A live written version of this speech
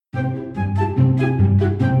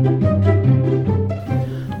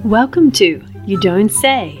Welcome to You Don't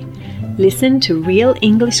Say. Listen to real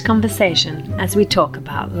English conversation as we talk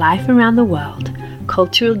about life around the world,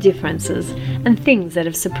 cultural differences, and things that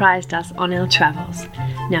have surprised us on our travels.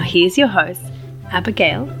 Now here's your hosts,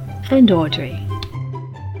 Abigail and Audrey.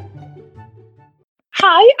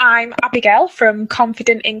 Hi, I'm Abigail from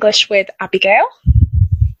Confident English with Abigail.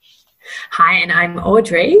 Hi, and I'm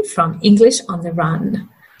Audrey from English on the Run.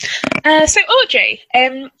 So Audrey,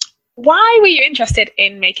 why were you interested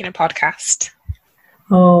in making a podcast?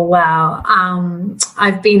 Oh, wow.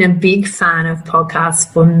 I've been a big fan of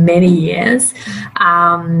podcasts for many years,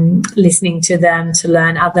 listening to them to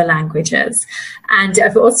learn other languages. And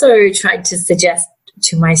I've also tried to suggest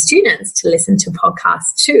to my students to listen to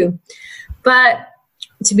podcasts too. But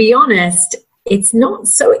to be honest, it's not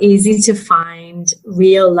so easy to find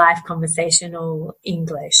real life conversational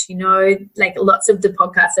English. You know, like lots of the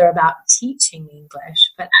podcasts are about teaching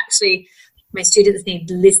English, but actually my students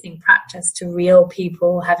need listening practice to real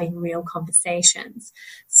people having real conversations.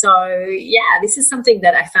 So yeah, this is something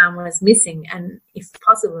that I found was missing. And if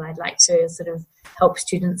possible, I'd like to sort of help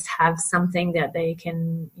students have something that they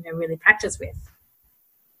can, really practice with.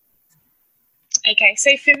 Okay, so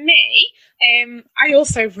for me, I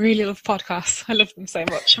also really love podcasts. I love them so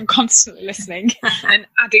much. I'm constantly listening and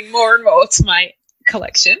adding more and more to my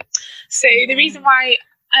collection. So another reason why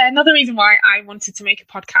I wanted to make a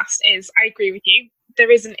podcast is I agree with you. There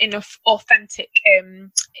isn't enough authentic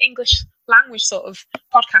English language sort of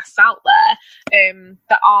podcasts out there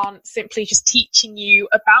that aren't simply just teaching you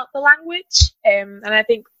about the language. And I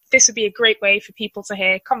think this would be a great way for people to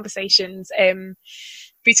hear conversations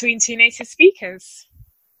between two native speakers.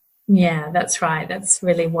 Yeah, that's right. That's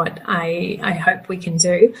really what I hope we can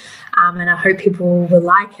do. And I hope people will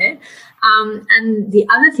like it. And the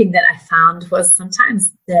other thing that I found was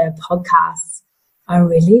sometimes the podcasts are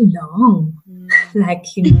really long, like,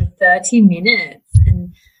 30 minutes.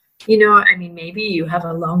 And, maybe you have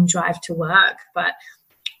a long drive to work, but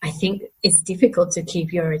I think it's difficult to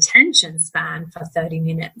keep your attention span for 30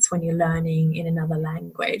 minutes when you're learning in another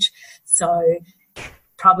language. So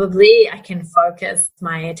probably I can focus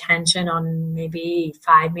my attention on maybe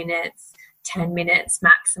 5 minutes, 10 minutes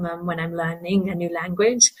maximum when I'm learning a new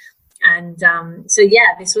language. And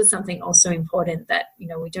this was something also important that,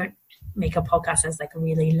 we don't make a podcast as like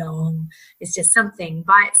really long. It's just something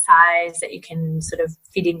bite-sized that you can sort of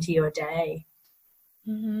fit into your day.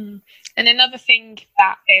 Mm-hmm. And another thing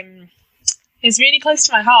that is really close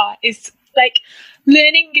to my heart is like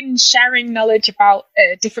learning and sharing knowledge about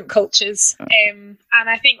different cultures. And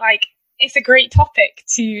I think like it's a great topic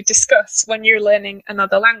to discuss when you're learning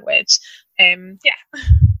another language.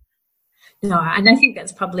 No, and I think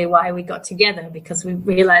that's probably why we got together, because we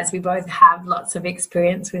realized we both have lots of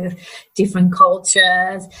experience with different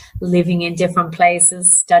cultures, living in different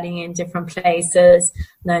places, studying in different places,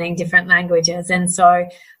 learning different languages. And so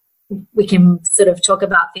we can sort of talk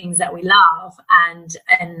about things that we love, and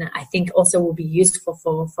I think also will be useful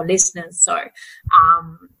for listeners. So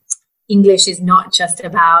English is not just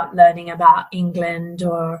about learning about England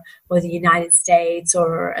or the United States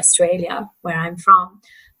or Australia, where I'm from,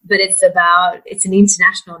 but it's an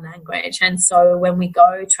international language. And so when we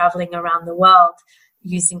go traveling around the world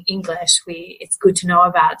using English, it's good to know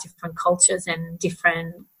about different cultures and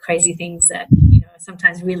different crazy things that,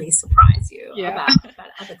 sometimes really surprise you about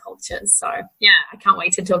other cultures. So yeah, I can't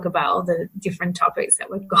wait to talk about all the different topics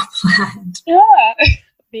that we've got planned. Yeah,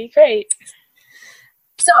 be great.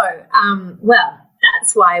 So,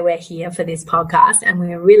 that's why we're here for this podcast, and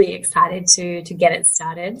we're really excited to get it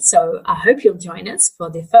started. So I hope you'll join us for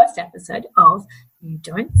the first episode of You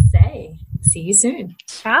Don't Say. See you soon.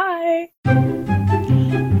 Bye.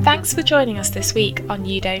 Thanks for joining us this week on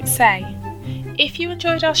You Don't Say. If you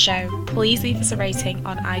enjoyed our show, please leave us a rating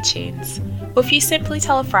on iTunes. Or if you simply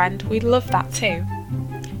tell a friend, we'd love that too.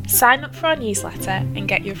 Sign up for our newsletter and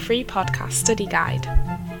get your free podcast study guide.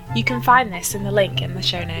 You can find this in the link in the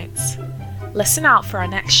show notes. Listen out for our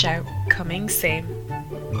next show, coming soon.